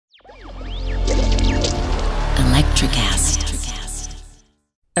Electricast.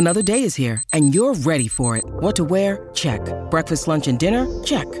 Another day is here, and you're ready for it. What to wear? Check. Breakfast, lunch, and dinner?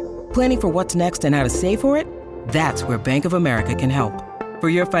 Check. Planning for what's next and how to save for it? That's where Bank of America can help. For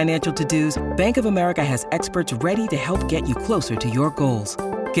your financial to-dos, Bank of America has experts ready to help get you closer to your goals.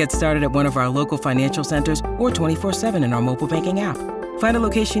 Get started at one of our local financial centers or 24/7 in our mobile banking app. Find a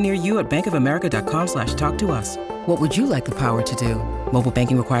location near you at bankofamerica.com/talktous. What would you like the power to do? Mobile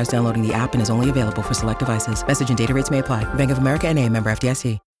banking requires downloading the app and is only available for select devices. Message and data rates may apply. Bank of America N.A., member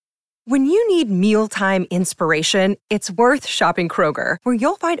FDIC. When you need mealtime inspiration, it's worth shopping Kroger, where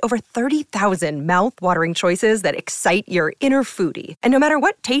you'll find over 30,000 mouth-watering choices that excite your inner foodie. And no matter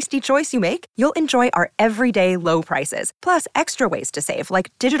what tasty choice you make, you'll enjoy our everyday low prices, plus extra ways to save,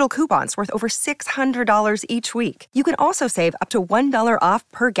 like digital coupons worth over $600 each week. You can also save up to $1 off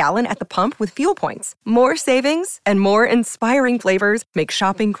per gallon at the pump with fuel points. More savings and more inspiring flavors make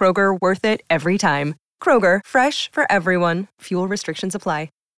shopping Kroger worth it every time. Kroger, fresh for everyone. Fuel restrictions apply.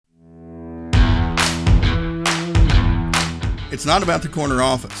 It's not about the corner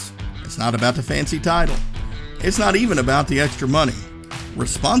office. It's not about the fancy title. It's not even about the extra money.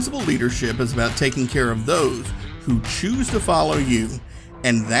 Responsible leadership is about taking care of those who choose to follow you,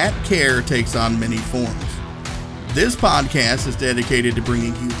 and that care takes on many forms. This podcast is dedicated to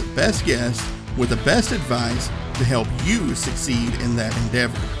bringing you the best guests with the best advice to help you succeed in that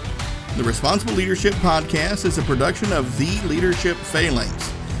endeavor. The Responsible Leadership Podcast is a production of The Leadership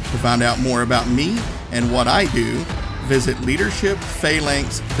Phalanx. To find out more about me and what I do, visit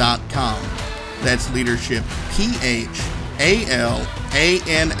leadershipphalanx.com. That's leadership,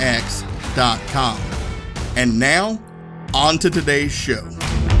 PHALANX.com. And now, on to today's show.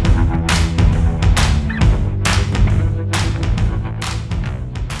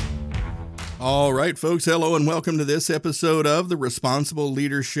 All right, folks, hello and welcome to this episode of the Responsible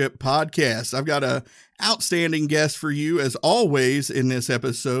Leadership Podcast. I've got an outstanding guest for you, as always, in this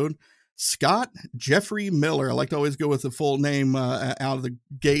episode. Scott Jeffrey Miller. I like to always go with the full name out of the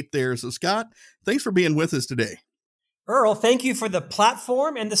gate there. So, Scott, thanks for being with us today. Earl, thank you for the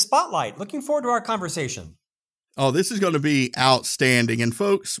platform and the spotlight. Looking forward to our conversation. Oh, this is going to be outstanding. And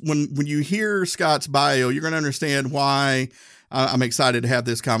folks, when you hear Scott's bio, you're going to understand why I'm excited to have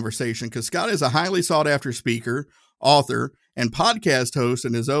this conversation, because Scott is a highly sought after speaker, author, and podcast host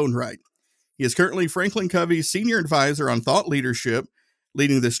in his own right. He is currently Franklin Covey's senior advisor on thought leadership,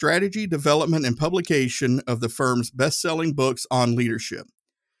 leading the strategy, development, and publication of the firm's best-selling books on leadership.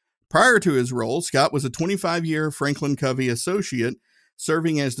 Prior to his role, Scott was a 25-year Franklin Covey associate,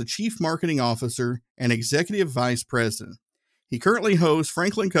 serving as the chief marketing officer and executive vice president. He currently hosts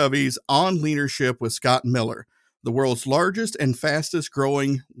Franklin Covey's On Leadership with Scott Miller, the world's largest and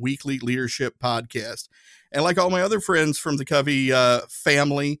fastest-growing weekly leadership podcast. And like all my other friends from the Covey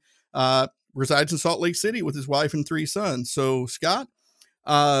family, resides in Salt Lake City with his wife and 3 sons. So, Scott,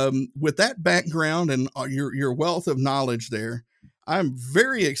 with that background and your wealth of knowledge there, I'm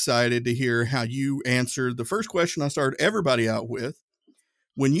very excited to hear how you answered the first question I started everybody out with.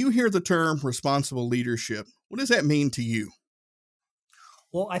 When you hear the term responsible leadership, what does that mean to you?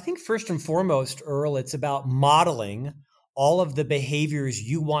 Well, I think first and foremost, Earl, it's about modeling all of the behaviors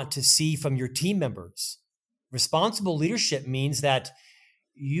you want to see from your team members. Responsible leadership means that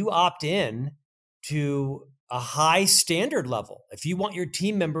you opt in to a high standard level. If you want your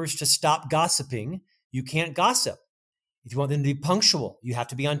team members to stop gossiping, you can't gossip. If you want them to be punctual, you have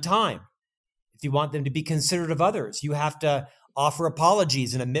to be on time. If you want them to be considerate of others, you have to offer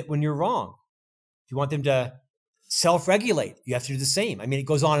apologies and admit when you're wrong. If you want them to self-regulate, you have to do the same. I mean, it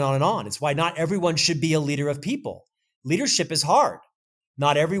goes on and on and on. It's why not everyone should be a leader of people. Leadership is hard.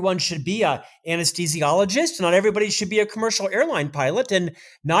 Not everyone should be an anesthesiologist. Not everybody should be a commercial airline pilot. And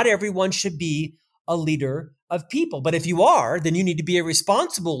not everyone should be a leader of people. But if you are, then you need to be a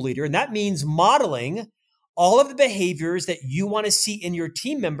responsible leader. And that means modeling all of the behaviors that you want to see in your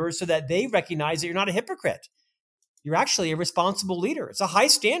team members so that they recognize that you're not a hypocrite. You're actually a responsible leader. It's a high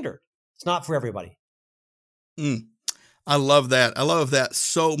standard. It's not for everybody. I love that. I love that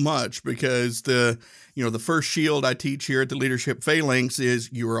so much, because the first shield I teach here at the Leadership Phalanx is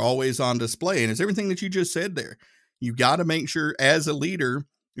you are always on display. And it's everything that you just said there. You got to make sure as a leader,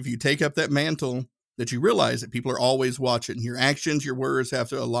 if you take up that mantle, that you realize that people are always watching. Your actions, your words have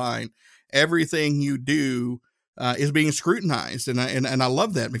to align. Everything you do is being scrutinized. And I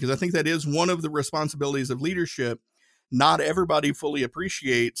love that, because I think that is one of the responsibilities of leadership. Not everybody fully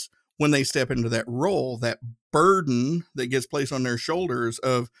appreciates when they step into that role, that burden that gets placed on their shoulders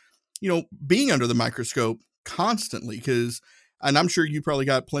of, being under the microscope constantly. And I'm sure you probably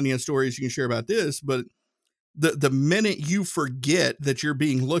got plenty of stories you can share about this, but the minute you forget that you're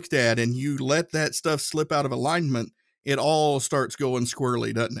being looked at and you let that stuff slip out of alignment, it all starts going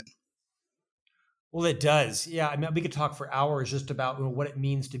squirrely, doesn't it? Well, it does. Yeah. I mean, we could talk for hours just about what it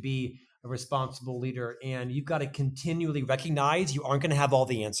means to be a responsible leader. And you've got to continually recognize you aren't going to have all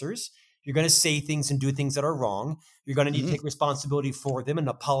the answers. You're going to say things and do things that are wrong. You're going to need to take responsibility for them and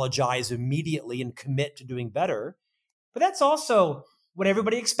apologize immediately and commit to doing better. But that's also what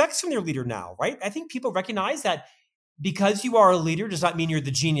everybody expects from their leader now, right? I think people recognize that because you are a leader does not mean you're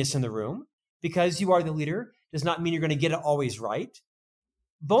the genius in the room. Because you are the leader does not mean you're going to get it always right.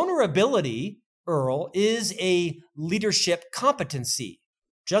 Vulnerability, Earl, is a leadership competency.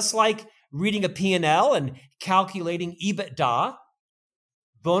 Just like reading a P&L and calculating EBITDA,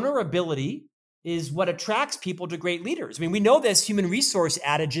 vulnerability is what attracts people to great leaders. I mean, we know this human resource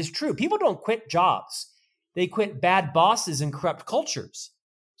adage is true. People don't quit jobs. They quit bad bosses and corrupt cultures.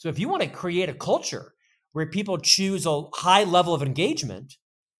 So if you want to create a culture where people choose a high level of engagement,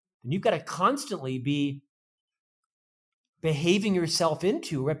 then you've got to constantly be behaving yourself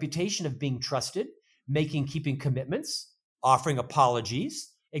into a reputation of being trusted, keeping commitments, offering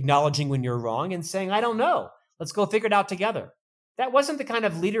apologies, acknowledging when you're wrong, and saying, I don't know. Let's go figure it out together. That wasn't the kind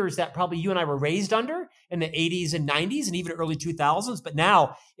of leaders that probably you and I were raised under in the 80s and 90s and even early 2000s. But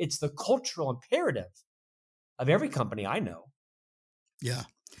now it's the cultural imperative of every company I know. Yeah.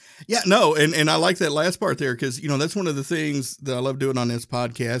 Yeah, no. And I like that last part there because, that's one of the things that I love doing on this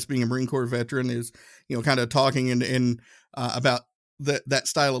podcast, being a Marine Corps veteran is, kind of talking about that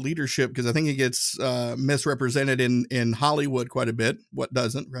style of leadership, because I think it gets misrepresented in Hollywood quite a bit. What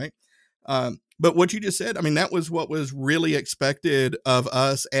doesn't, right? But what you just said, I mean, that was what was really expected of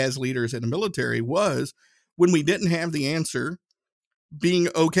us as leaders in the military was when we didn't have the answer, being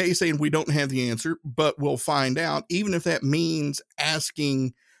okay saying we don't have the answer, but we'll find out, even if that means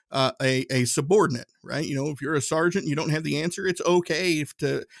asking a subordinate, right? If you're a sergeant, you don't have the answer. It's okay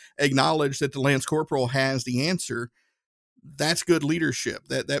to acknowledge that the Lance Corporal has the answer. That's good leadership.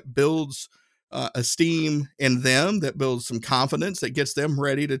 That builds esteem in them, that builds some confidence, that gets them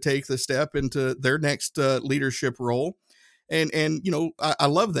ready to take the step into their next leadership role. And I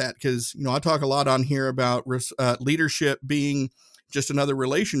love that because, I talk a lot on here about leadership being just another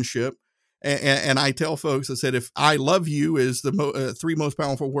relationship. And I tell folks, I said, if I love you is the three most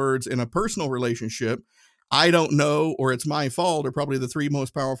powerful words in a personal relationship, I don't know, or it's my fault are probably the three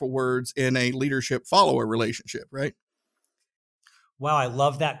most powerful words in a leadership follower relationship, right? Wow, I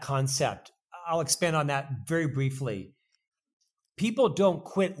love that concept. I'll expand on that very briefly. People don't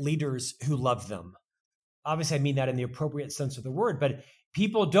quit leaders who love them. Obviously, I mean that in the appropriate sense of the word, but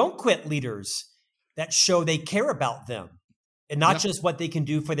people don't quit leaders that show they care about them. And not just what they can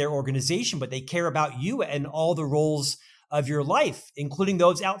do for their organization, but they care about you and all the roles of your life, including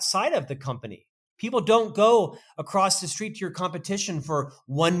those outside of the company. People don't go across the street to your competition for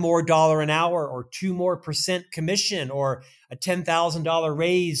 $1 more an hour or 2% more commission or a $10,000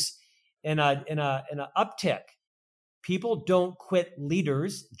 raise in a uptick. People don't quit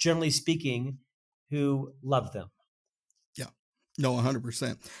leaders, generally speaking, who love them. Yeah, no,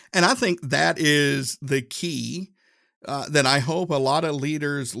 100%. And I think that is the key. That I hope a lot of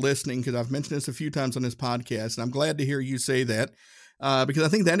leaders listening, because I've mentioned this a few times on this podcast, and I'm glad to hear you say that, because I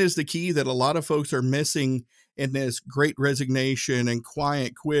think that is the key that a lot of folks are missing in this great resignation and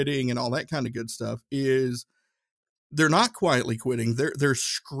quiet quitting and all that kind of good stuff is they're not quietly quitting. They're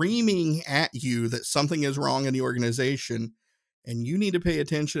screaming at you that something is wrong in the organization and you need to pay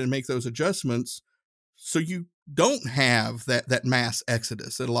attention and make those adjustments so you don't have that mass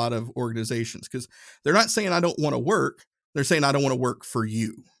exodus at a lot of organizations, because they're not saying I don't want to work. They're saying I don't want to work for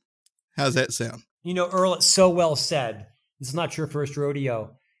you. How's that sound? Earl, it's so well said. This is not your first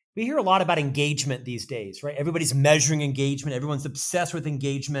rodeo. We hear a lot about engagement these days, right? Everybody's measuring engagement. Everyone's obsessed with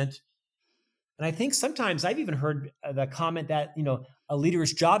engagement. And I think sometimes I've even heard the comment that, a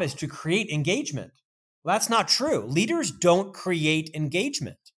leader's job is to create engagement. Well, that's not true. Leaders don't create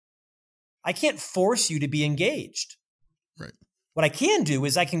engagement. I can't force you to be engaged. Right. What I can do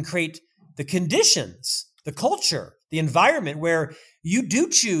is I can create the conditions, the culture, the environment where you do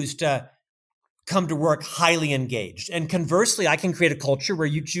choose to come to work highly engaged. And conversely, I can create a culture where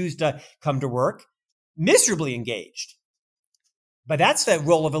you choose to come to work miserably engaged. But that's the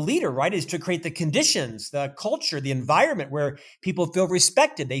role of a leader, right? Is to create the conditions, the culture, the environment where people feel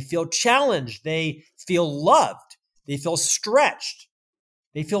respected, they feel challenged, they feel loved, they feel stretched.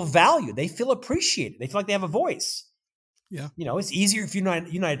 They feel valued. They feel appreciated. They feel like they have a voice. Yeah. It's easier if you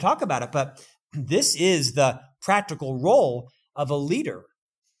and I talk about it, but this is the practical role of a leader.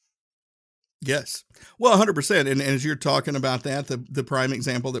 Yes. Well, 100%. And as you're talking about that, the prime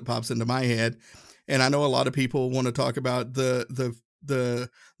example that pops into my head, And I know a lot of people want to talk about the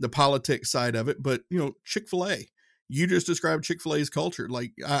politics side of it, but Chick-fil-A, you just described Chick-fil-A's culture.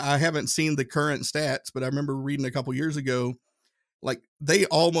 Like I haven't seen the current stats, but I remember reading a couple years ago, like they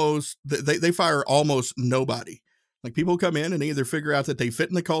fire almost nobody. Like people come in and either figure out that they fit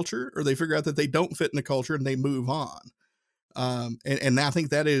in the culture or they figure out that they don't fit in the culture and they move on. And I think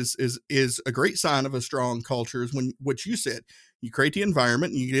that is a great sign of a strong culture is when what you said, you create the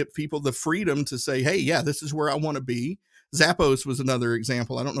environment and you give people the freedom to say, hey, yeah, this is where I want to be. Zappos was another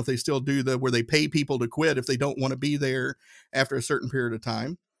example. I don't know if they still do where they pay people to quit if they don't want to be there after a certain period of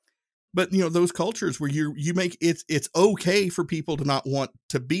time. But those cultures where you make it's okay for people to not want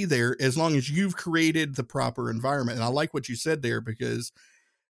to be there as long as you've created the proper environment. And I like what you said there because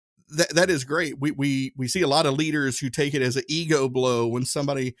that is great. We see a lot of leaders who take it as an ego blow when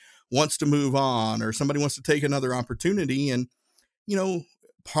somebody wants to move on or somebody wants to take another opportunity. And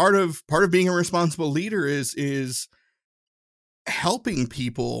part of being a responsible leader is helping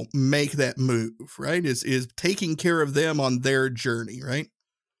people make that move, right? Is taking care of them on their journey, right?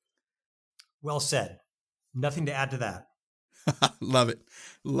 Well said. Nothing to add to that. Love it.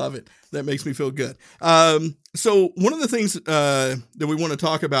 That makes me feel good. So one of the things that we want to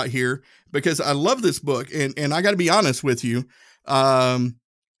talk about here, because I love this book, and I got to be honest with you,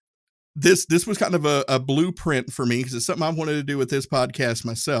 this was kind of a blueprint for me because it's something I wanted to do with this podcast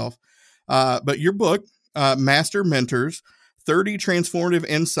myself. But your book, Master Mentors, 30 Transformative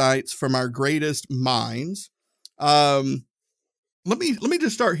Insights from Our Greatest Minds. Let me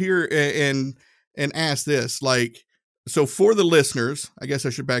just start here and ask this, like, so for the listeners, I guess I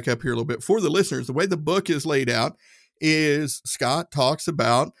should back up here a little bit. For the listeners, the way the book is laid out is Scott talks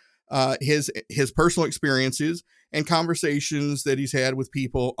about his personal experiences and conversations that he's had with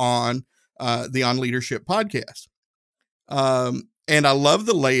people on the On Leadership podcast. And I love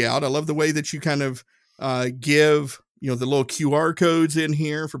the layout. I love the way that you kind of give, the little QR codes in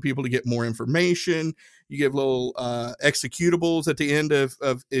here for people to get more information. You give little executables at the end of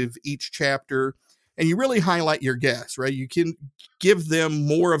each chapter. And you really highlight your guests, right? You can give them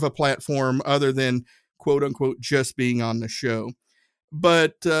more of a platform other than quote unquote just being on the show.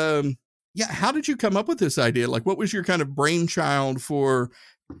 But how did you come up with this idea? Like, what was your kind of brainchild for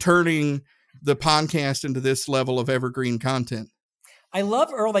turning the podcast into this level of evergreen content? I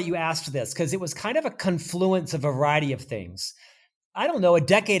love, Earl, that you asked this because it was kind of a confluence of a variety of things. I don't know, a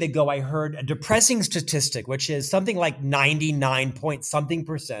decade ago, I heard a depressing statistic, which is something like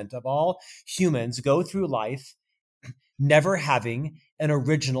 99% of all humans go through life never having an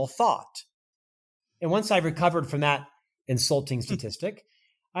original thought. And once I recovered from that insulting statistic,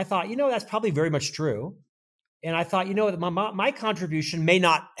 I thought, that's probably very much true. And I thought, my contribution may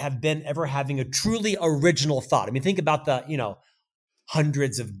not have been ever having a truly original thought. I mean, think about the,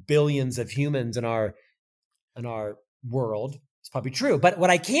 hundreds of billions of humans in our world. It's probably true. But what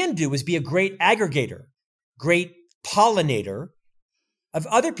I can do is be a great aggregator, great pollinator of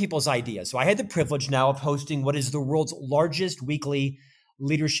other people's ideas. So I had the privilege now of hosting what is the world's largest weekly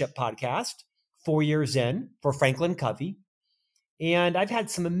leadership podcast, 4 years in for Franklin Covey. And I've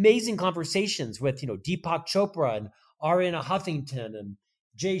had some amazing conversations with, Deepak Chopra and Arianna Huffington and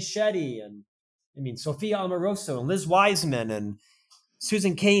Jay Shetty and Sophia Amoruso and Liz Wiseman and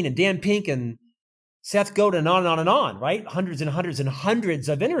Susan Cain and Dan Pink and Seth Godin and on, right? Hundreds and hundreds and hundreds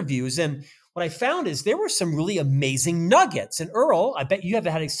of interviews. And what I found is there were some really amazing nuggets. And Earl, I bet you have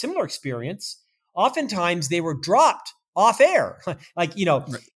had a similar experience. Oftentimes they were dropped off air. Like, Right.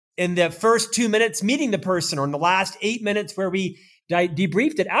 In the first 2 minutes meeting the person or in the last 8 minutes where we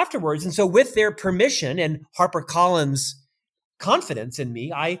debriefed it afterwards. And so with their permission and HarperCollins' confidence in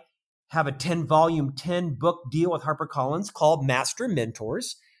me, I have a 10-volume, 10-book deal with HarperCollins called Master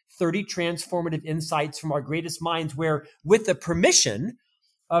Mentors, 30 Transformative Insights from Our Greatest Minds, where with the permission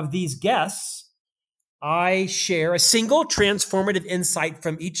of these guests, I share a single transformative insight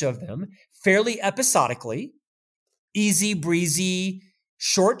from each of them, fairly episodically, easy breezy,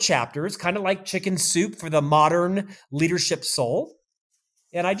 short chapters, kind of like chicken soup for the modern leadership soul.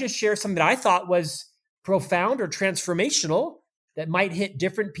 And I just share something that I thought was profound or transformational that might hit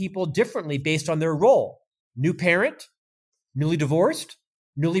different people differently based on their role. New parent, newly divorced,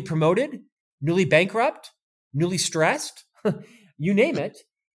 newly promoted, newly bankrupt, newly stressed, you name it.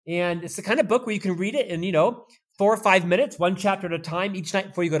 And it's the kind of book where you can read it in, 4 or 5 minutes, one chapter at a time, each night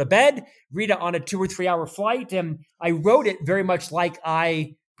before you go to bed, read it on a 2 or 3 hour flight. And I wrote it very much like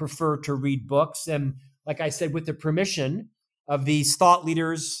I prefer to read books. And like I said, with the permission of these thought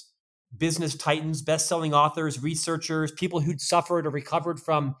leaders, business titans, best-selling authors, researchers, people who'd suffered or recovered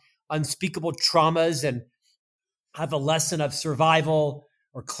from unspeakable traumas and have a lesson of survival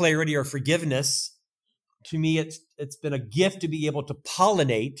or clarity or forgiveness to me, it's been a gift to be able to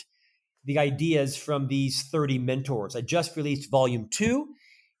pollinate the ideas from these 30 mentors. I just released volume 2,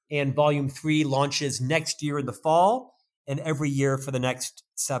 and volume 3 launches next year in the fall and every year for the next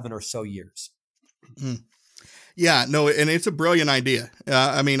 7 or so years. Yeah, no, and it's a brilliant idea.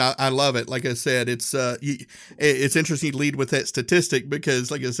 I love it. Like I said, it's interesting to lead with that statistic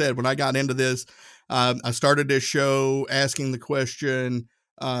because, like I said, when I got into this, I started this show asking the question,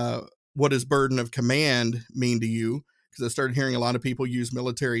 what does burden of command mean to you? Because I started hearing a lot of people use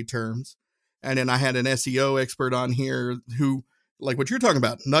military terms. And then I had an SEO expert on here who, like what you're talking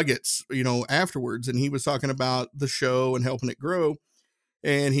about, nuggets, afterwards. And he was talking about the show and helping it grow.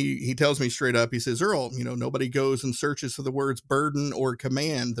 And he tells me straight up, he says, Earl, nobody goes and searches for the words burden or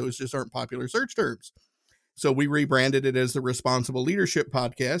command. Those just aren't popular search terms. So we rebranded it as the Responsible Leadership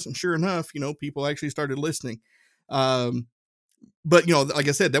Podcast. And sure enough, people actually started listening. But, like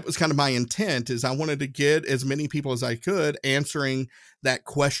I said, that was kind of my intent is I wanted to get as many people as I could answering that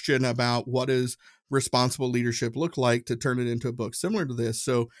question about what does responsible leadership look like to turn it into a book similar to this.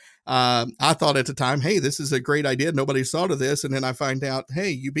 So I thought at the time, hey, this is a great idea. Nobody's thought of this. And then I find out, hey,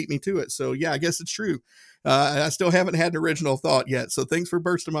 you beat me to it. So yeah, I guess it's true. I still haven't had an original thought yet. So thanks for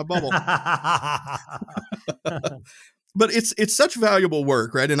bursting my bubble. But it's such valuable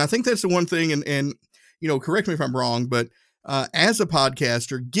work, right? And I think that's the one thing, and correct me if I'm wrong, but as a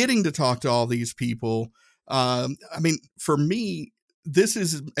podcaster, getting to talk to all these people, for me, this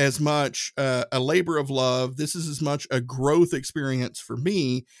is as much a labor of love. This is as much a growth experience for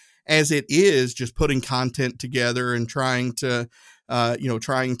me as it is just putting content together and trying to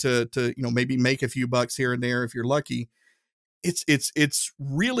maybe make a few bucks here and there if you're lucky. It's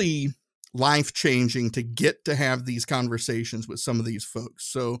really life-changing to get to have these conversations with some of these folks.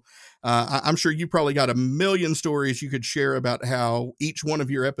 So I'm sure you probably got a million stories you could share about how each one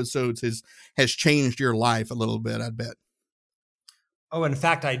of your episodes has changed your life a little bit, I bet. Oh, in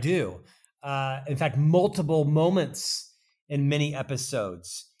fact, I do. In fact, multiple moments in many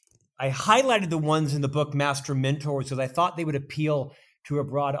episodes. I highlighted the ones in the book Master Mentors because I thought they would appeal to a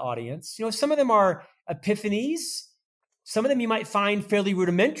broad audience. Some of them are epiphanies. Some of them you might find fairly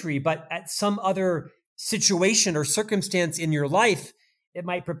rudimentary, but at some other situation or circumstance in your life, it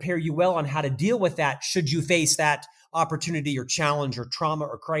might prepare you well on how to deal with that should you face that opportunity or challenge or trauma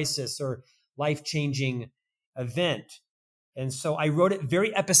or crisis or life-changing event. And so I wrote it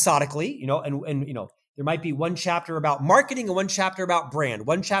very episodically, and there might be one chapter about marketing and one chapter about brand,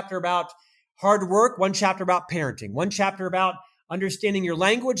 one chapter about hard work, one chapter about parenting, one chapter about understanding your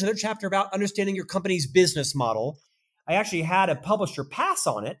language, another chapter about understanding your company's business model. I actually had a publisher pass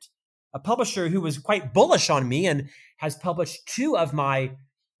on it, a publisher who was quite bullish on me and has published 2 of my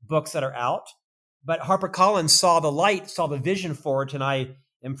books that are out. But HarperCollins saw the light, saw the vision for it, and I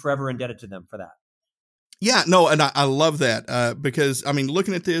am forever indebted to them for that. Yeah, no, and I love that because,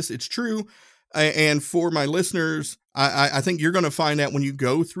 looking at this, it's true. And for my listeners, I think you're going to find out when you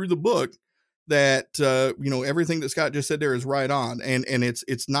go through the book that, everything that Scott just said there is right on. And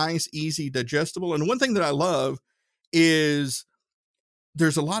it's nice, easy, digestible. And one thing that I love is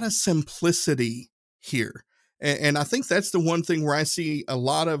there's a lot of simplicity here. And I think that's the one thing where I see a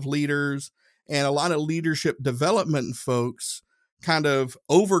lot of leaders and a lot of leadership development folks kind of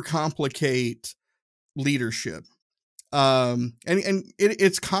overcomplicate leadership. And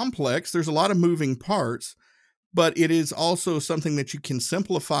it's complex. There's a lot of moving parts, but it is also something that you can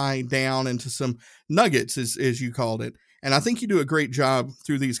simplify down into some nuggets, as you called it. And I think you do a great job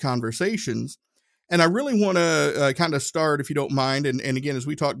through these conversations. And I really want to kind of start, if you don't mind. And again, as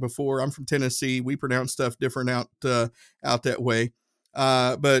we talked before, I'm from Tennessee. We pronounce stuff different out that way.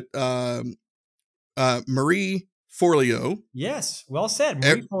 But Marie Forleo. Yes, well said,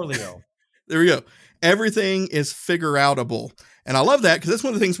 Marie Forleo. There we go. Everything is figure-outable. And I love that because that's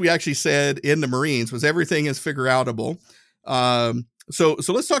one of the things we actually said in the Marines was everything is figure-outable. So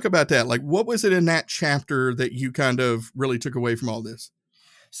let's talk about that. Like, what was it in that chapter that you kind of really took away from all this?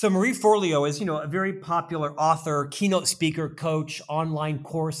 So Marie Forleo is, a very popular author, keynote speaker, coach, online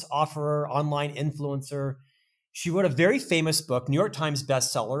course offerer, online influencer. She wrote a very famous book, New York Times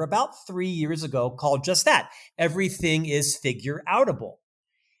bestseller, about 3 years ago called just that, Everything is Figure-Outable.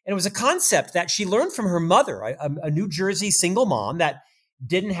 And it was a concept that she learned from her mother, a New Jersey single mom that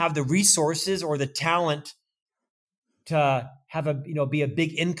didn't have the resources or the talent to have be a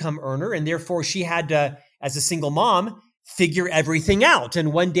big income earner. And therefore she had to, as a single mom, figure everything out.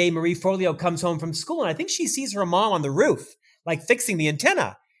 And one day Marie Forleo comes home from school and I think she sees her mom on the roof, like fixing the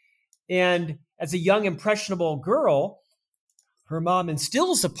antenna. And as a young, impressionable girl, her mom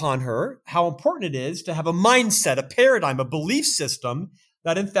instills upon her how important it is to have a mindset, a paradigm, a belief system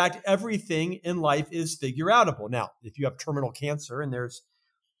that in fact, everything in life is figure-outable. Now, if you have terminal cancer and there's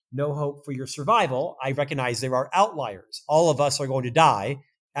no hope for your survival, I recognize there are outliers. All of us are going to die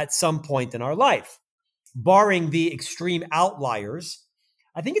at some point in our life. Barring the extreme outliers,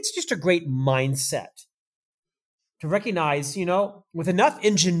 I think it's just a great mindset to recognize, with enough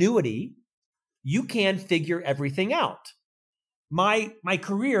ingenuity, you can figure everything out. My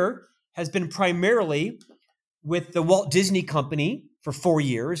career has been primarily with the Walt Disney Company for 4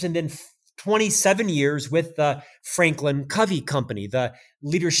 years, and then 27 years with the Franklin Covey Company, the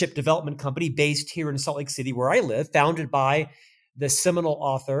leadership development company based here in Salt Lake City, where I live, founded by the seminal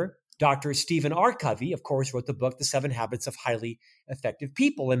author, Dr. Stephen R. Covey, of course, wrote the book, The 7 Habits of Highly Effective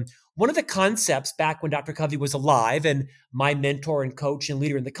People. And one of the concepts back when Dr. Covey was alive and my mentor and coach and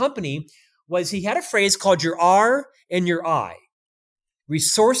leader in the company was he had a phrase called your R and your I,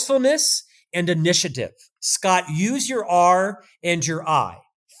 resourcefulness and initiative. Scott, use your R and your I.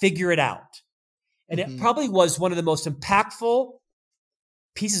 Figure it out. And it probably was one of the most impactful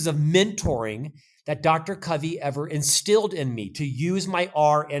pieces of mentoring that Dr. Covey ever instilled in me, to use my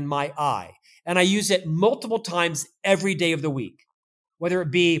R and my I. And I use it multiple times every day of the week, whether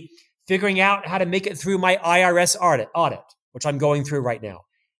it be figuring out how to make it through my IRS audit, which I'm going through right now,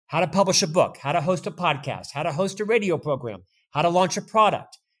 how to publish a book, how to host a podcast, how to host a radio program, how to launch a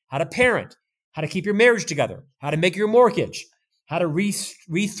product, how to parent, how to keep your marriage together, how to make your mortgage, how to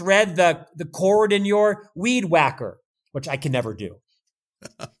rethread the cord in your weed whacker, which I can never do.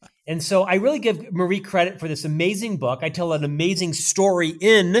 And so I really give Marie credit for this amazing book. I tell an amazing story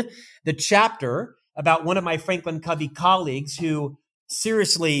in the chapter about one of my Franklin Covey colleagues who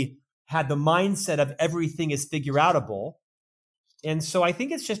seriously had the mindset of everything is figure-outable. And so I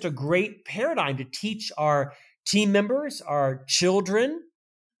think it's just a great paradigm to teach our team members, our children,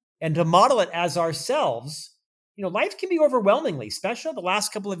 and to model it as ourselves. Life can be overwhelmingly, especially the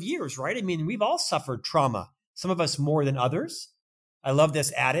last couple of years, right? I mean, we've all suffered trauma, some of us more than others. I love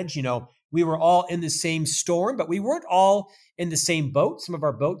this adage, we were all in the same storm, but we weren't all in the same boat. Some of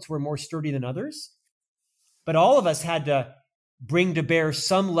our boats were more sturdy than others. But all of us had to bring to bear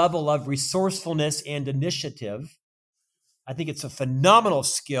some level of resourcefulness and initiative. I think it's a phenomenal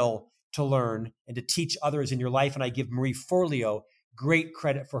skill to learn and to teach others in your life. And I give Marie Forleo great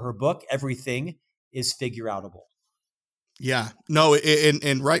credit for her book, Everything is Figure-Outable. Yeah, no,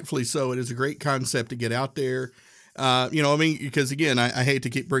 and rightfully so. It is a great concept to get out there. Because again, I hate to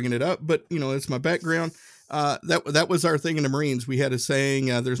keep bringing it up, but it's my background. That was our thing in the Marines. We had a saying,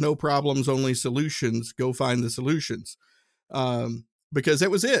 there's no problems, only solutions. Go find the solutions. Because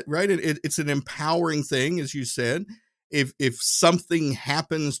that was it, right? It's an empowering thing. As you said, if something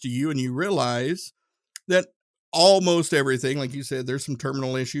happens to you and you realize that almost everything, like you said, there's some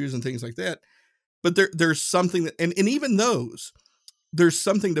terminal issues and things like that, but there's something that, and even those, there's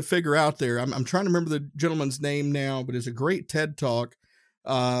something to figure out there. I'm trying to remember the gentleman's name now, but it's a great TED Talk.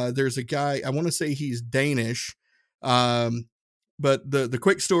 There's a guy, I want to say he's Danish. But the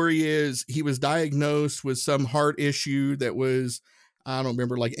quick story is he was diagnosed with some heart issue that was, I don't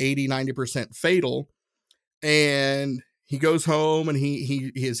remember, like 80-90% fatal. And he goes home and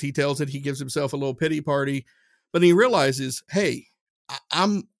he tells it, he gives himself a little pity party, but he realizes, hey,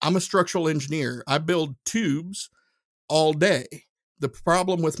 I'm a structural engineer. I build tubes all day. The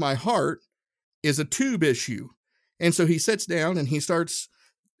problem with my heart is a tube issue. And so he sits down and he starts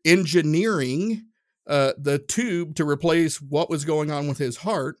engineering the tube to replace what was going on with his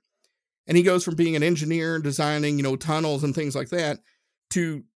heart. And he goes from being an engineer, designing, tunnels and things like that,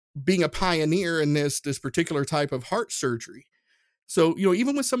 to being a pioneer in this particular type of heart surgery. So,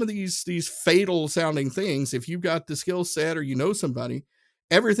 even with some of these fatal sounding things, if you've got the skill set or somebody,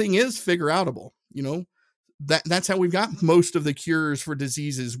 everything is figure-outable. That's how we've got most of the cures for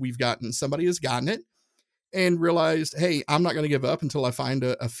diseases we've gotten. Somebody has gotten it and realized, hey, I'm not going to give up until I find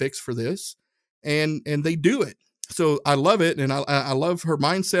a fix for this. And they do it. So I love it. And I love her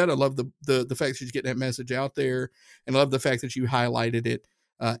mindset. I love the fact she's getting that message out there, and I love the fact that you highlighted it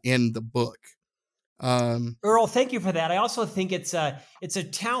in the book. Earl, thank you for that. I also think it's a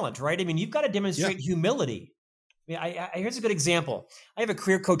talent, right? I mean, you've got to demonstrate humility. I mean, here's a good example. I have a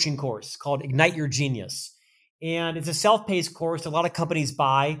career coaching course called Ignite Your Genius. And it's a self-paced course a lot of companies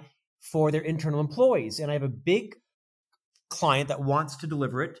buy for their internal employees. And I have a big client that wants to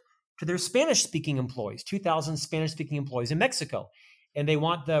deliver it to their Spanish-speaking employees, 2,000 Spanish-speaking employees in Mexico. And they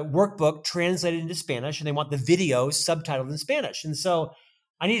want the workbook translated into Spanish, and they want the videos subtitled in Spanish. And so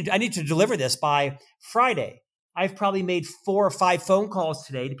I need to deliver this by Friday. I've probably made 4 or 5 phone calls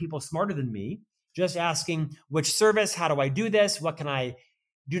today to people smarter than me, just asking which service, how do I do this? What can I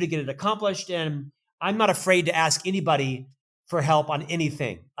do to get it accomplished? And I'm not afraid to ask anybody for help on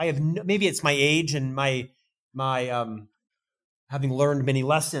anything. I have maybe it's my age and my having learned many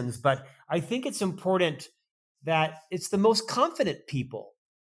lessons, but I think it's important that it's the most confident people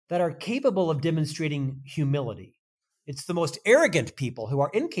that are capable of demonstrating humility. It's the most arrogant people who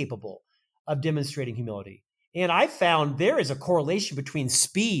are incapable of demonstrating humility. And I found there is a correlation between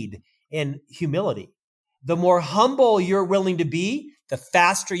speed and humility. The more humble you're willing to be, the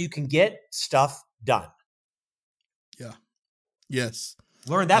faster you can get stuff done. Yeah. Yes.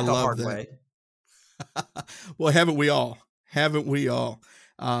 Learn that the hard way. Well, haven't we all? Haven't we all?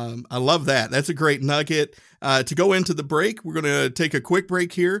 I love that. That's a great nugget. To go into the break, we're going to take a quick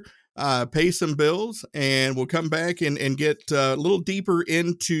break here, pay some bills, and we'll come back and get a little deeper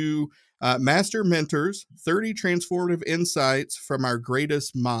into Master Mentors, 30 Transformative Insights from Our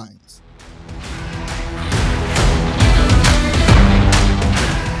Greatest Minds.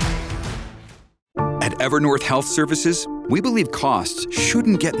 At Evernorth Health Services, we believe costs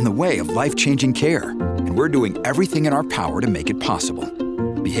shouldn't get in the way of life-changing care, and we're doing everything in our power to make it possible.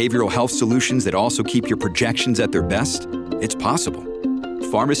 Behavioral health solutions that also keep your projections at their best? It's possible.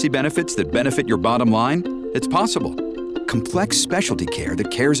 Pharmacy benefits that benefit your bottom line? It's possible. Complex specialty care that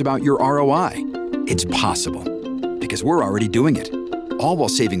cares about your ROI? It's possible. Because we're already doing it. All while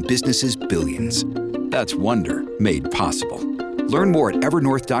saving businesses billions. That's Wonder made possible. Learn more at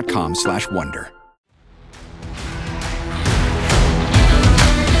evernorth.com/wonder.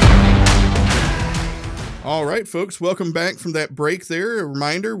 All right, folks, welcome back from that break there. A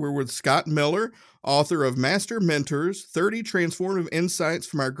reminder, we're with Scott Miller, author of Master Mentors, 30 Transformative Insights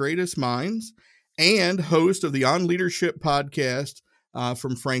from Our Greatest Minds, and host of the On Leadership podcast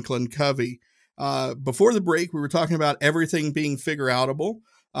from Franklin Covey. Before the break, we were talking about everything being figure-outable.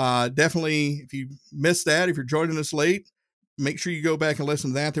 Definitely, if you missed that, if you're joining us late, make sure you go back and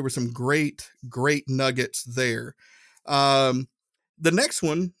listen to that. There were some great nuggets there. The next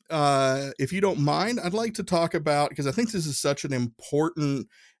one, if you don't mind, I'd like to talk about, because I think this is such an important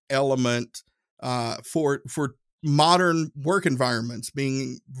element for modern work environments,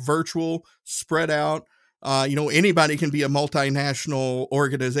 being virtual, spread out. Anybody can be a multinational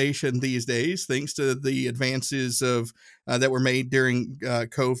organization these days, thanks to the advances of that were made during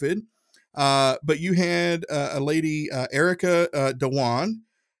COVID. But you had a lady, Erica Dhawan,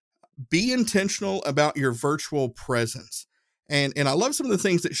 be intentional about your virtual presence. And I love some of the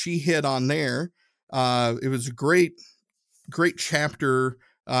things that she hit on there. It was a great chapter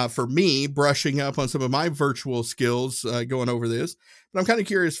for me, brushing up on some of my virtual skills going over this. But I'm kind of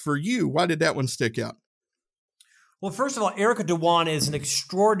curious for you, why did that one stick out? Well, first of all, Erica Dhawan is an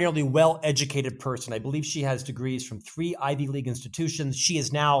extraordinarily well-educated person. I believe she has degrees from 3 Ivy League institutions. She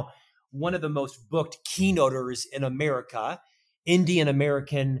is now one of the most booked keynoters in America,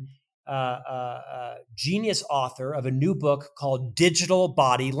 Indian-American genius author of a new book called Digital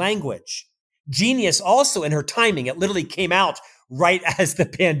Body Language. Genius also in her timing. It literally came out right as the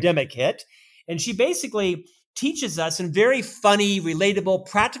pandemic hit. And she basically teaches us in very funny, relatable,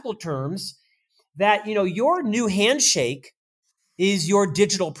 practical terms that, your new handshake is your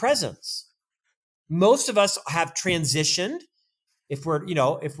digital presence. Most of us have transitioned, if we're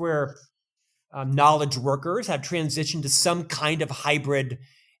knowledge workers, have transitioned to some kind of hybrid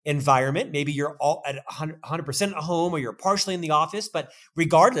environment. Maybe you're all at 100% at home or you're partially in the office, but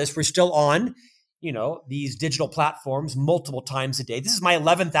regardless, we're still on, these digital platforms multiple times a day. This is my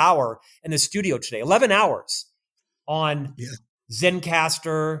 11th hour in the studio today, 11 hours on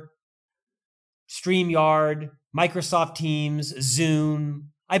Zencastr, StreamYard, Microsoft Teams, Zoom.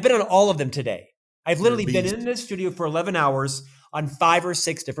 I've been on all of them today. I've literally been in the studio for 11 hours on 5 or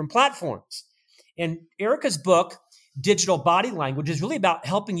 6 different platforms. And Erica's book, Digital Body Language, is really about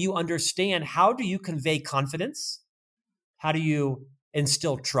helping you understand how do you convey confidence? How do you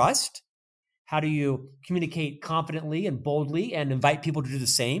instill trust? How do you communicate confidently and boldly and invite people to do the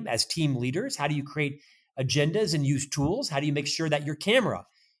same as team leaders? How do you create agendas and use tools? How do you make sure that your camera,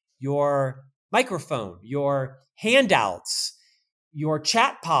 your microphone, your handouts, your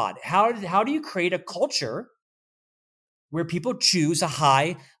chat pod, how do you create a culture where people choose a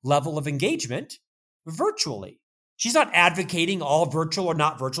high level of engagement virtually? She's not advocating all virtual or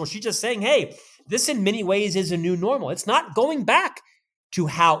not virtual. She's just saying, hey, this in many ways is a new normal. It's not going back to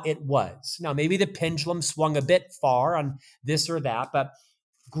how it was. Now, maybe the pendulum swung a bit far on this or that, but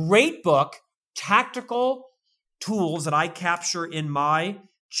great book, tactical tools that I capture in my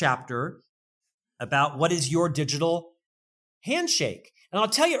chapter about what is your digital handshake. And I'll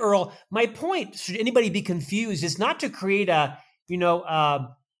tell you, Earl, my point, should anybody be confused, is not to create not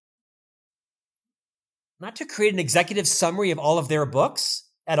to create an executive summary of all of their books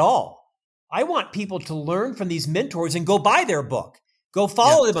at all. I want people to learn from these mentors and go buy their book. Go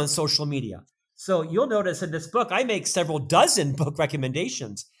follow them on social media. So you'll notice in this book, I make several dozen book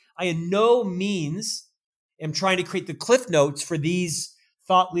recommendations. I in no means am trying to create the cliff notes for these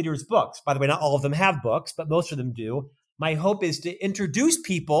thought leaders' books. By the way, not all of them have books, but most of them do. My hope is to introduce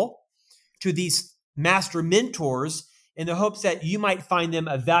people to these master mentors in the hopes that you might find them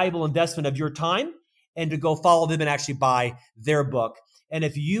a valuable investment of your time and to go follow them and actually buy their book. And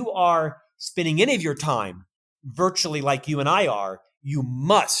if you are spending any of your time virtually like you and I are, you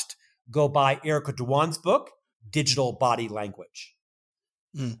must go buy Erica Dhawan's book, Digital Body Language.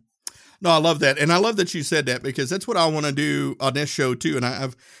 Mm. No, I love that. And I love that you said that, because that's what I want to do on this show too. And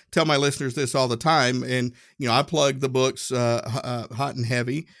I've tell my listeners this all the time. And, I plug the books hot and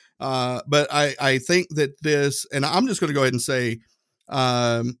heavy. But I think that this, and I'm just going to go ahead and say,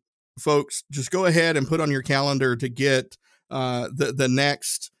 folks, just go ahead and put on your calendar to get the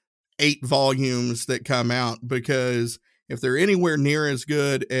next 8 volumes that come out, because if they're anywhere near as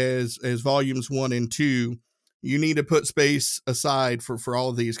good as volumes 1 and 2, you need to put space aside for all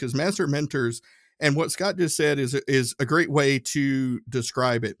of these, because Master Mentors, and what Scott just said is a great way to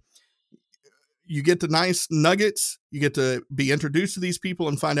describe it. You get the nice nuggets, you get to be introduced to these people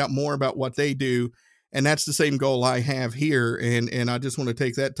and find out more about what they do. And that's the same goal I have here. And I just want to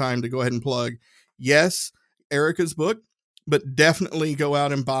take that time to go ahead and plug, yes, Erica's book, but definitely go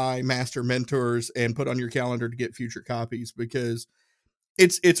out and buy Master Mentors and put on your calendar to get future copies, because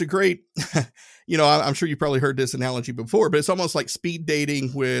it's a great, I'm sure you probably heard this analogy before, but it's almost like speed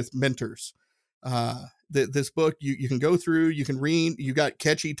dating with mentors. This book, you can go through, you can read, you got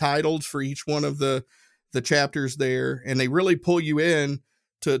catchy titles for each one of the chapters there, and they really pull you in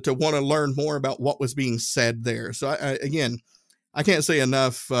to want to learn more about what was being said there. So I can't say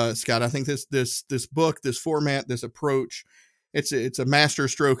enough, Scott. I think this book, this format, this approach, it's a master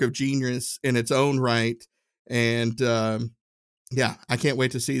stroke of genius in its own right. And I can't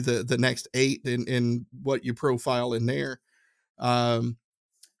wait to see the next 8 in what you profile in there.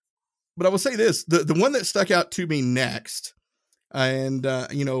 But I will say this, the one that stuck out to me next, and I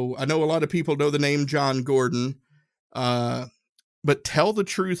know a lot of people know the name Jon Gordon, but Tell the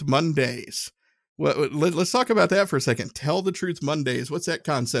Truth Mondays. Well, let's talk about that for a second. Tell the Truth Mondays. What's that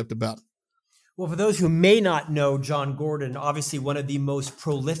concept about? Well, for those who may not know Jon Gordon, obviously one of the most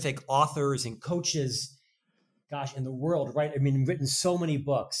prolific authors and coaches, in the world, right? I mean, written so many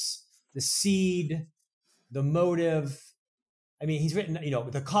books, The Seed, The Motive. I mean, he's written,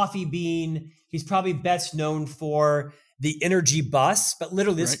 The Coffee Bean. He's probably best known for The Energy Bus, but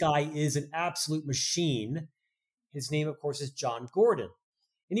literally this guy is an absolute machine. His name, of course, is Jon Gordon.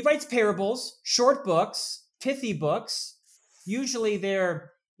 And he writes parables, short books, pithy books. Usually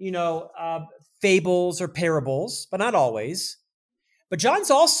they're, fables or parables, but not always. But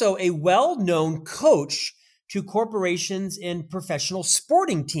Jon's also a well-known coach to corporations and professional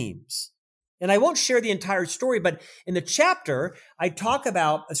sporting teams. And I won't share the entire story, but in the chapter, I talk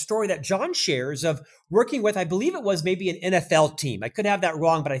about a story that Jon shares of working with, I believe it was maybe an NFL team. I could have that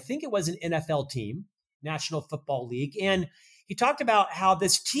wrong, but I think it was an NFL team, National Football League. And he talked about how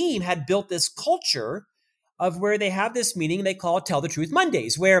this team had built this culture of where they have this meeting they call Tell the Truth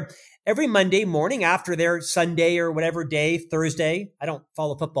Mondays, where every Monday morning after their Sunday or whatever day, Thursday, I don't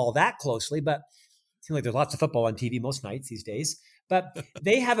follow football that closely, but it seems like there's lots of football on TV most nights these days. But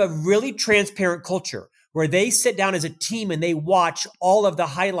they have a really transparent culture where they sit down as a team and they watch all of the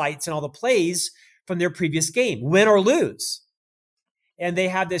highlights and all the plays from their previous game, win or lose. And they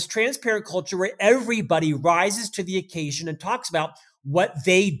have this transparent culture where everybody rises to the occasion and talks about what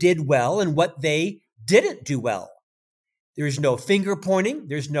they did well and what they didn't do well. There's no finger pointing.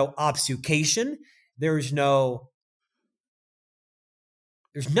 There's no obfuscation. There's nothing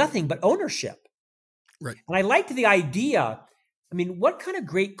but ownership. Right. And I liked the idea. I mean, what kind of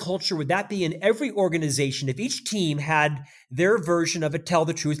great culture would that be in every organization if each team had their version of a Tell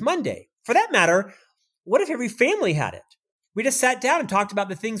the Truth Monday? For that matter, what if every family had it? We just sat down and talked about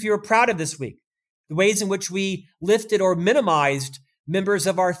the things we were proud of this week, the ways in which we lifted or minimized members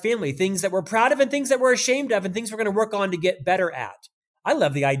of our family, things that we're proud of and things that we're ashamed of and things we're going to work on to get better at. I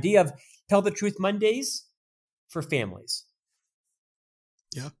love the idea of Tell the Truth Mondays for families.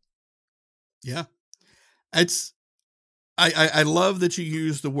 Yeah. Yeah. I love that you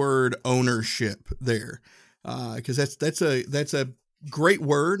use the word ownership there, because that's a great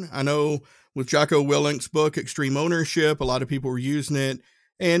word. I know with Jocko Willink's book, Extreme Ownership, a lot of people were using it,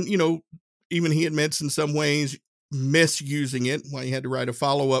 and even he admits in some ways misusing it. Why he had to write a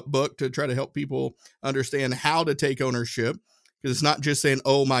follow-up book to try to help people understand how to take ownership, because it's not just saying,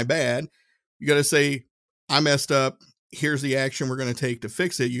 "Oh, my bad." You got to say, "I messed up. here's the action we're going to take to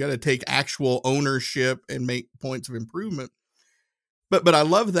fix it. You got to take actual ownership and make points of improvement. But I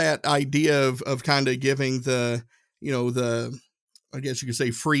love that idea of kind of giving the, I guess you could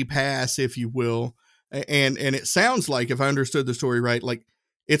say free pass, if you will. And it sounds like, if I understood the story right, like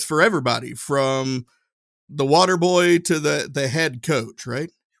it's for everybody, from the water boy to the head coach, right?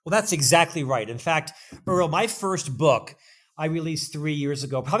 Well, that's exactly right. In fact, Earl, my first book I released 3 years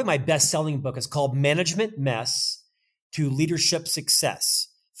ago, probably my best-selling book, is called Management Mess to Leadership Success,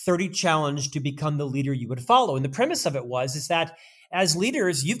 30 Challenge to Become the Leader You Would Follow. And the premise of it is that as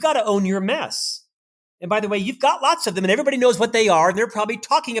leaders, you've got to own your mess. And by the way, you've got lots of them and everybody knows what they are and they're probably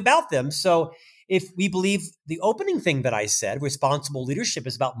talking about them. So if we believe the opening thing that I said, responsible leadership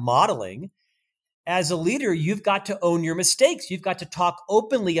is about modeling, as a leader, you've got to own your mistakes. You've got to talk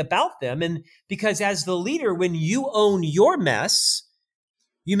openly about them. And because as the leader, when you own your mess,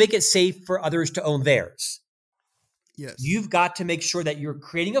 you make it safe for others to own theirs. Yes. You've got to make sure that you're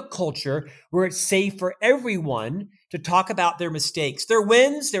creating a culture where it's safe for everyone to talk about their mistakes, their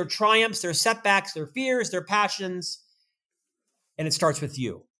wins, their triumphs, their setbacks, their fears, their passions. And it starts with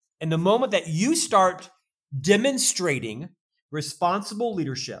you. And the moment that you start demonstrating responsible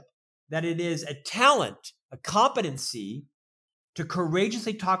leadership, that it is a talent, a competency to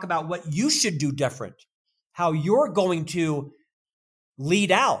courageously talk about what you should do different, how you're going to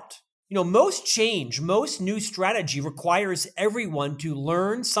lead out. Most change, most new strategy requires everyone to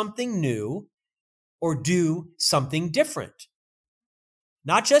learn something new or do something different.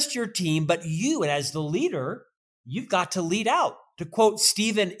 Not just your team, but you. And as the leader, you've got to lead out. To quote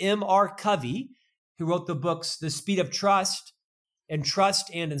Stephen M.R. Covey, who wrote the books The Speed of Trust and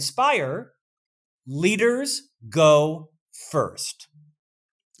Trust and Inspire, leaders go first.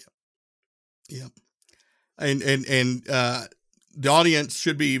 Yep. And the audience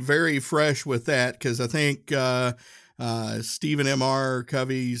should be very fresh with that, because I think Stephen M.R.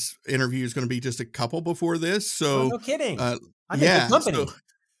 Covey's interview is going to be just a couple before this. So no kidding. I'm the company. So,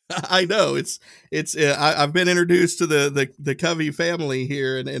 I know I've been introduced to the Covey family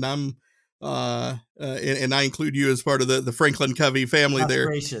here, and I'm and I include you as part of the Franklin Covey family. That's there.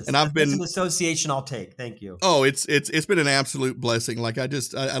 Gracious. And I've been an association I'll take. Thank you. Oh, it's been an absolute blessing. Like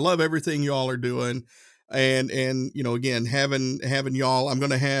I love everything y'all are doing. And again, having y'all, I'm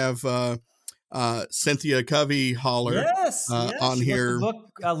going to have Cynthia Covey Holler yes, on she here. Wrote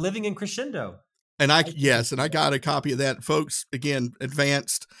the book Living in Crescendo. And I got a copy of that, folks. Again,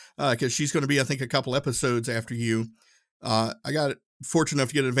 advanced, because she's going to be, I think, a couple episodes after you. I got fortunate enough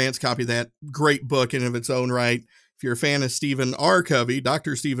to get an advanced copy of that. Great book in of its own right. If you're a fan of Stephen R. Covey,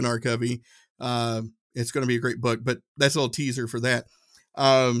 Dr. Stephen R. Covey, it's going to be a great book. But that's a little teaser for that.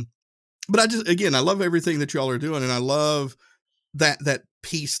 But I love everything that y'all are doing, and I love that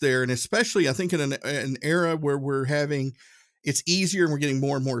piece there. And especially, I think in an era where it's easier and we're getting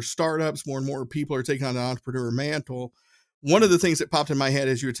more and more startups, more and more people are taking on the entrepreneur mantle. One of the things that popped in my head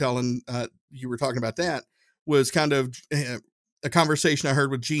as you were talking about that was kind of a conversation I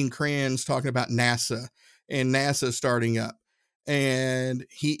heard with Gene Kranz talking about NASA and NASA starting up. And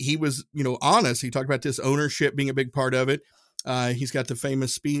he was, honest. He talked about this ownership being a big part of it. He's got the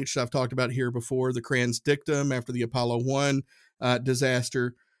famous speech I've talked about here before, the Kranz dictum after the Apollo 1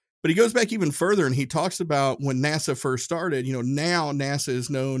 disaster. But he goes back even further and he talks about when NASA first started. Now NASA is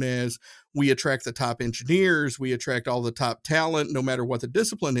known as, we attract the top engineers, we attract all the top talent, no matter what the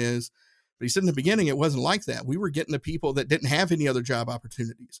discipline is. But he said in the beginning, it wasn't like that. We were getting the people that didn't have any other job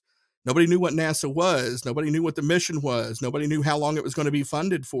opportunities. Nobody knew what NASA was. Nobody knew what the mission was. Nobody knew how long it was going to be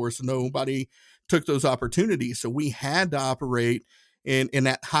funded for. So nobody took those opportunities. So we had to operate in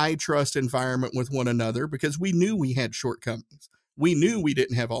that high trust environment with one another, because we knew we had shortcomings. We knew we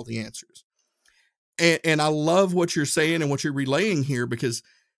didn't have all the answers. And I love what you're saying and what you're relaying here, because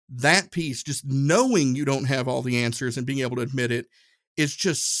that piece, just knowing you don't have all the answers and being able to admit it, is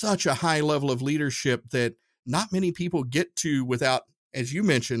just such a high level of leadership that not many people get to without, as you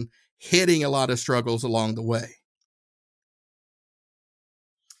mentioned, hitting a lot of struggles along the way.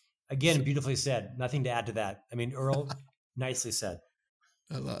 Again, beautifully said. Nothing to add to that. I mean, Earl, nicely said.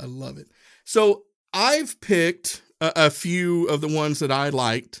 I love it. So I've picked a few of the ones that I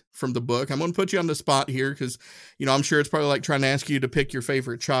liked from the book. I'm going to put you on the spot here because, I'm sure it's probably like trying to ask you to pick your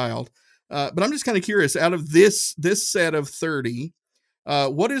favorite child. But I'm just kind of curious, out of this set of 30,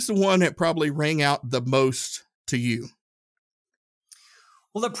 what is the one that probably rang out the most to you?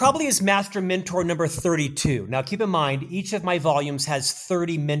 Well, it probably is Master Mentor number 32. Now, keep in mind, each of my volumes has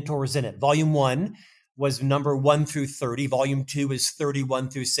 30 mentors in it. Volume 1 was number 1 through 30. Volume 2 is 31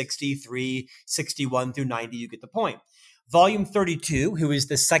 through 63, 61 through 90. You get the point. Volume 32, who is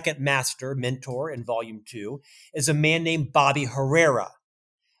the second master mentor in Volume 2, is a man named Bobby Herrera.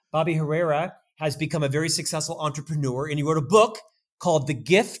 Bobby Herrera has become a very successful entrepreneur, and he wrote a book called The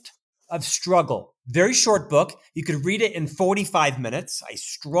Gift of Struggle. Very short book. You could read it in 45 minutes. I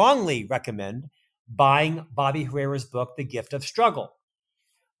strongly recommend buying Bobby Herrera's book, The Gift of Struggle.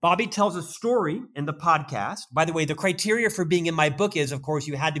 Bobby tells a story in the podcast. By the way, the criteria for being in my book is, of course,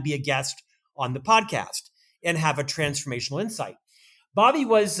 you had to be a guest on the podcast and have a transformational insight. Bobby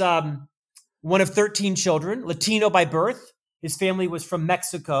was one of 13 children, Latino by birth. His family was from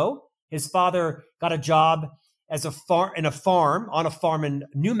Mexico. His father got a job as on a farm in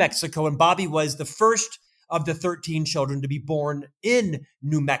New Mexico, and Bobby was the first of the 13 children to be born in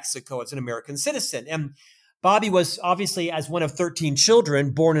New Mexico as an American citizen. And Bobby was obviously, as one of 13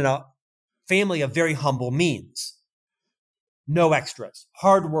 children, born in a family of very humble means. No extras,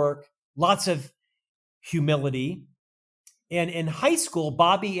 hard work, lots of humility. And in high school,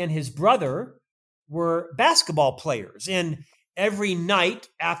 Bobby and his brother were basketball players. And every night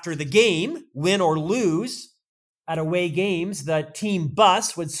after the game, win or lose, at away games, the team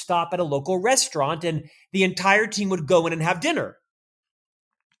bus would stop at a local restaurant and the entire team would go in and have dinner.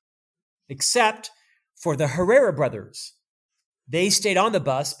 Except for the Herrera brothers. They stayed on the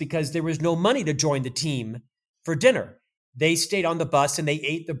bus because there was no money to join the team for dinner. They stayed on the bus and they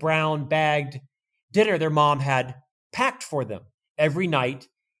ate the brown bagged dinner their mom had packed for them every night,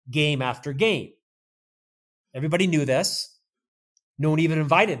 game after game. Everybody knew this. No one even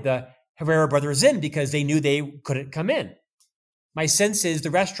invited the Herrera brothers in because they knew they couldn't come in. My sense is the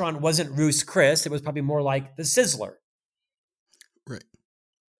restaurant wasn't Ruth's Chris. It was probably more like the Sizzler. Right.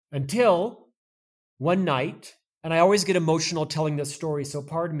 Until one night, and I always get emotional telling this story, so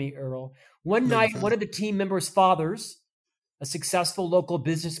pardon me, Earl. One night, one of the team members' fathers, a successful local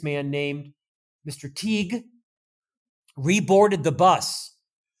businessman named Mr. Teague, reboarded the bus,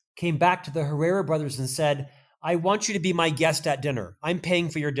 came back to the Herrera brothers and said, I want you to be my guest at dinner. I'm paying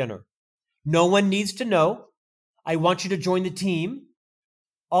for your dinner. No one needs to know. I want you to join the team.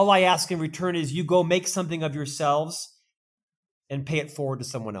 All I ask in return is you go make something of yourselves and pay it forward to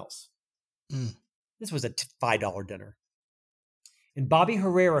someone else. Mm. This was a $5 dinner. And Bobby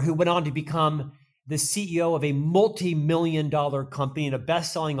Herrera, who went on to become the CEO of a multi-million-dollar company and a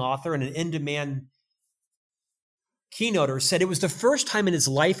best-selling author and an in-demand keynoter, said it was the first time in his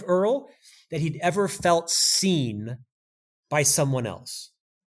life, Earl, that he'd ever felt seen by someone else.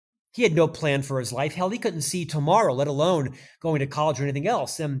 He had no plan for his life. Hell, he couldn't see tomorrow, let alone going to college or anything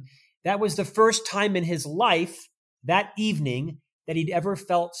else. And that was the first time in his life, that evening, that he'd ever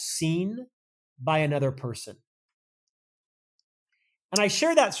felt seen by another person. And I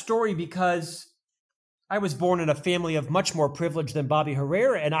share that story because I was born in a family of much more privilege than Bobby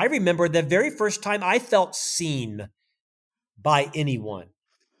Herrera, and I remember the very first time I felt seen by anyone.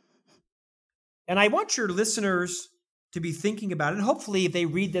 And I want your listeners to be thinking about it, and hopefully if they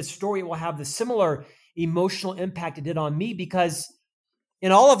read this story, it will have the similar emotional impact it did on me, because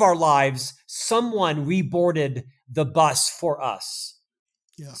in all of our lives, someone reboarded the bus for us.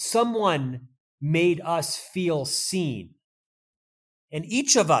 Yeah. Someone made us feel seen. And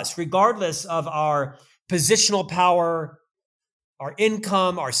each of us, regardless of our positional power, our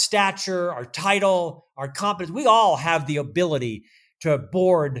income, our stature, our title, our competence, we all have the ability to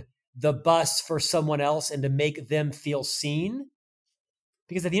board the bus for someone else and to make them feel seen.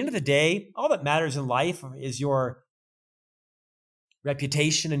 Because at the end of the day, all that matters in life is your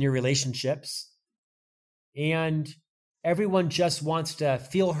reputation and your relationships. And everyone just wants to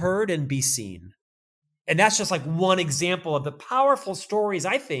feel heard and be seen. And that's just like one example of the powerful stories,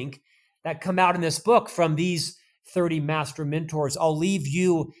 I think, that come out in this book from these 30 master mentors. I'll leave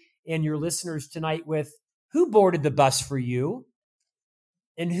you and your listeners tonight with who boarded the bus for you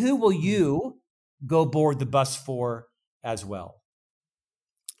and who will you go board the bus for as well.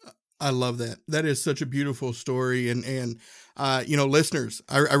 I love that. That is such a beautiful story. And listeners,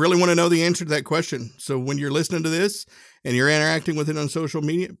 I really want to know the answer to that question. So when you're listening to this and you're interacting with it on social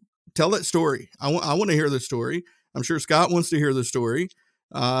media, tell that story. I want to hear the story. I'm sure Scott wants to hear the story.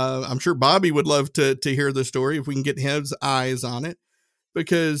 I'm sure Bobby would love to hear the story if we can get his eyes on it,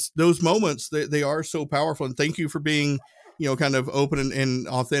 because those moments, they are so powerful. And thank you for being, kind of open and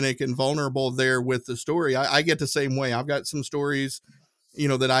authentic and vulnerable there with the story. I get the same way. I've got some stories,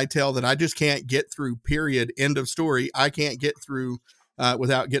 that I tell that I just can't get through, period, end of story. I can't get through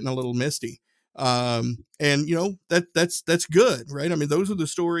without getting a little misty. That's good, right? I mean, those are the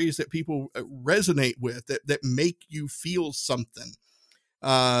stories that people resonate with, that make you feel something.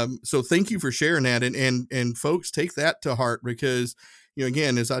 So thank you for sharing that. And folks, take that to heart, because,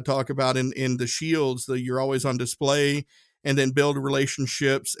 again, as I talk about in the shields, you're always on display, and then build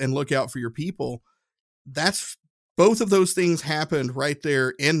relationships and look out for your people. That's both of those things happened right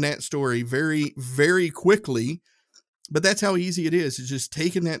there in that story very, very quickly. But that's how easy it is. It's just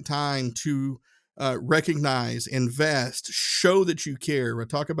taking that time to recognize, invest, show that you care. I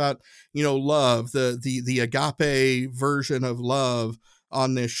talk about, love, the agape version of love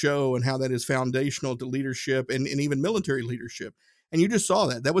on this show, and how that is foundational to leadership and even military leadership. And you just saw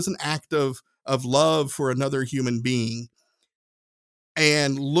that. That was an act of love for another human being.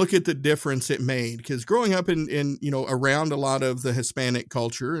 And look at the difference it made, because growing up in around a lot of the Hispanic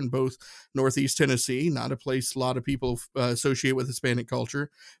culture in both Northeast Tennessee, not a place a lot of people associate with Hispanic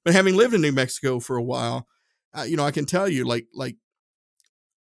culture, but having lived in New Mexico for a while, I can tell you like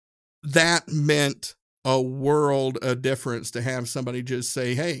that meant a world of difference to have somebody just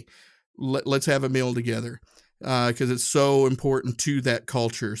say, hey, let's have a meal together, because it's so important to that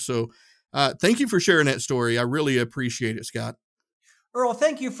culture. So thank you for sharing that story. I really appreciate it, Scott. Earl,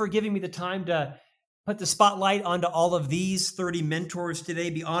 thank you for giving me the time to put the spotlight onto all of these 30 mentors today.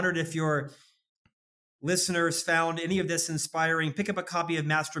 Be honored if your listeners found any of this inspiring. Pick up a copy of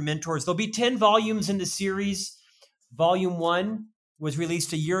Master Mentors. There'll be 10 volumes in the series. Volume 1 was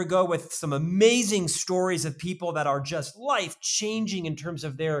released a year ago with some amazing stories of people that are just life-changing in terms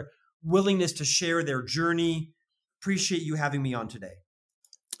of their willingness to share their journey. Appreciate you having me on today.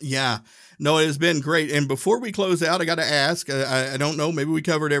 Yeah, no, it has been great. And before we close out, I got to ask, I don't know, maybe we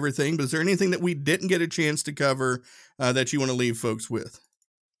covered everything, but is there anything that we didn't get a chance to cover that you want to leave folks with?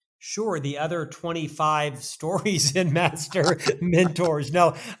 Sure. The other 25 stories in Master Mentors.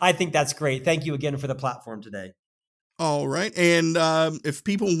 No, I think that's great. Thank you again for the platform today. All right. And if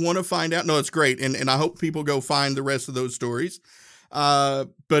people want to find out, no, it's great. And I hope people go find the rest of those stories.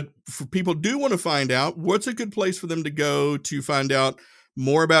 But for people do want to find out, what's a good place for them to go to find out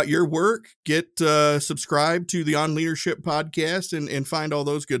more about your work, get subscribed to the On Leadership podcast, and find all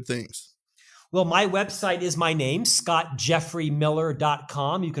those good things? Well, my website is my name,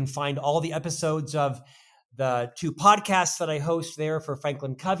 scottjeffreymiller.com. You can find all the episodes of the 2 podcasts that I host there for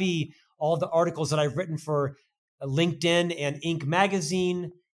Franklin Covey, all the articles that I've written for LinkedIn and Inc.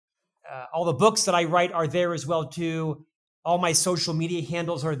 magazine. All the books that I write are there as well, too. All my social media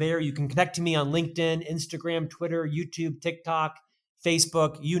handles are there. You can connect to me on LinkedIn, Instagram, Twitter, YouTube, TikTok,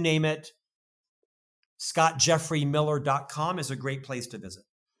 Facebook, you name it. scottjeffreymiller.com is a great place to visit.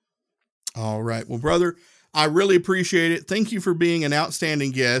 All right. Well, brother, I really appreciate it. Thank you for being an outstanding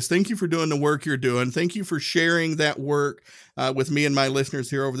guest. Thank you for doing the work you're doing. Thank you for sharing that work with me and my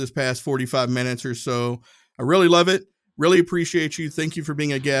listeners here over this past 45 minutes or so. I really love it. Really appreciate you. Thank you for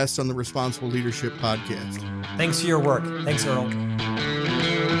being a guest on the Responsible Leadership Podcast. Thanks for your work. Thanks, Earl.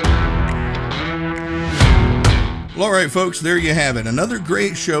 Well, all right, folks, there you have it. Another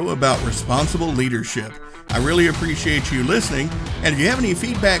great show about responsible leadership. I really appreciate you listening. And if you have any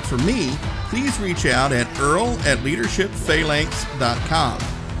feedback for me, please reach out at earl@leadershipphalanx.com.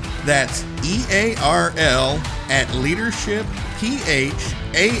 That's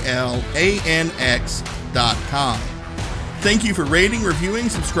EARL@leadershipphalanx.com. Thank you for rating, reviewing,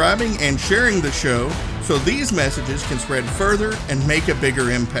 subscribing, and sharing the show so these messages can spread further and make a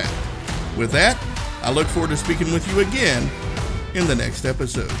bigger impact. With that, I look forward to speaking with you again in the next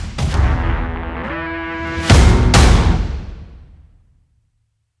episode.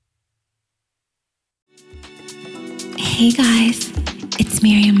 Hey guys, it's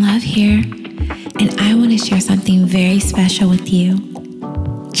Miriam Love here, and I want to share something very special with you.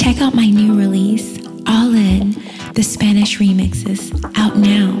 Check out my new release, All In, the Spanish remixes, out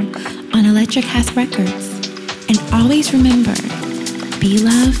now on Electric House Records. And always remember, be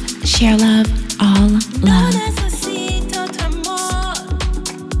love, share love, all love.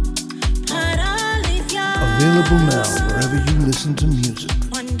 Available now wherever you listen to music.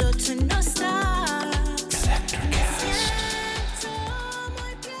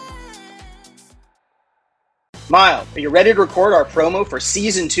 Miles, are you ready to record our promo for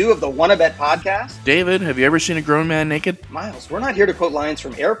Season 2 of the Wanna Bet podcast? David, have you ever seen a grown man naked? Miles, we're not here to quote lines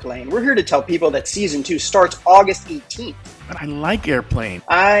from Airplane. We're here to tell people that Season 2 starts August 18th. But I like Airplane.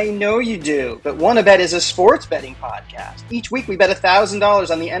 I know you do, but Wanna Bet is a sports betting podcast. Each week we bet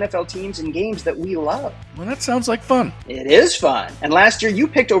 $1,000 on the NFL teams and games that we love. Well, that sounds like fun. It is fun. And last year you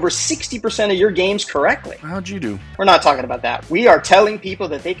picked over 60% of your games correctly. How'd you do? We're not talking about that. We are telling people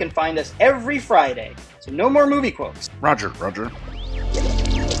that they can find us every Friday. So no more movie quotes. Roger.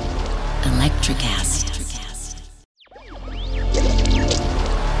 Electricast.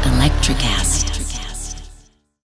 Electricast.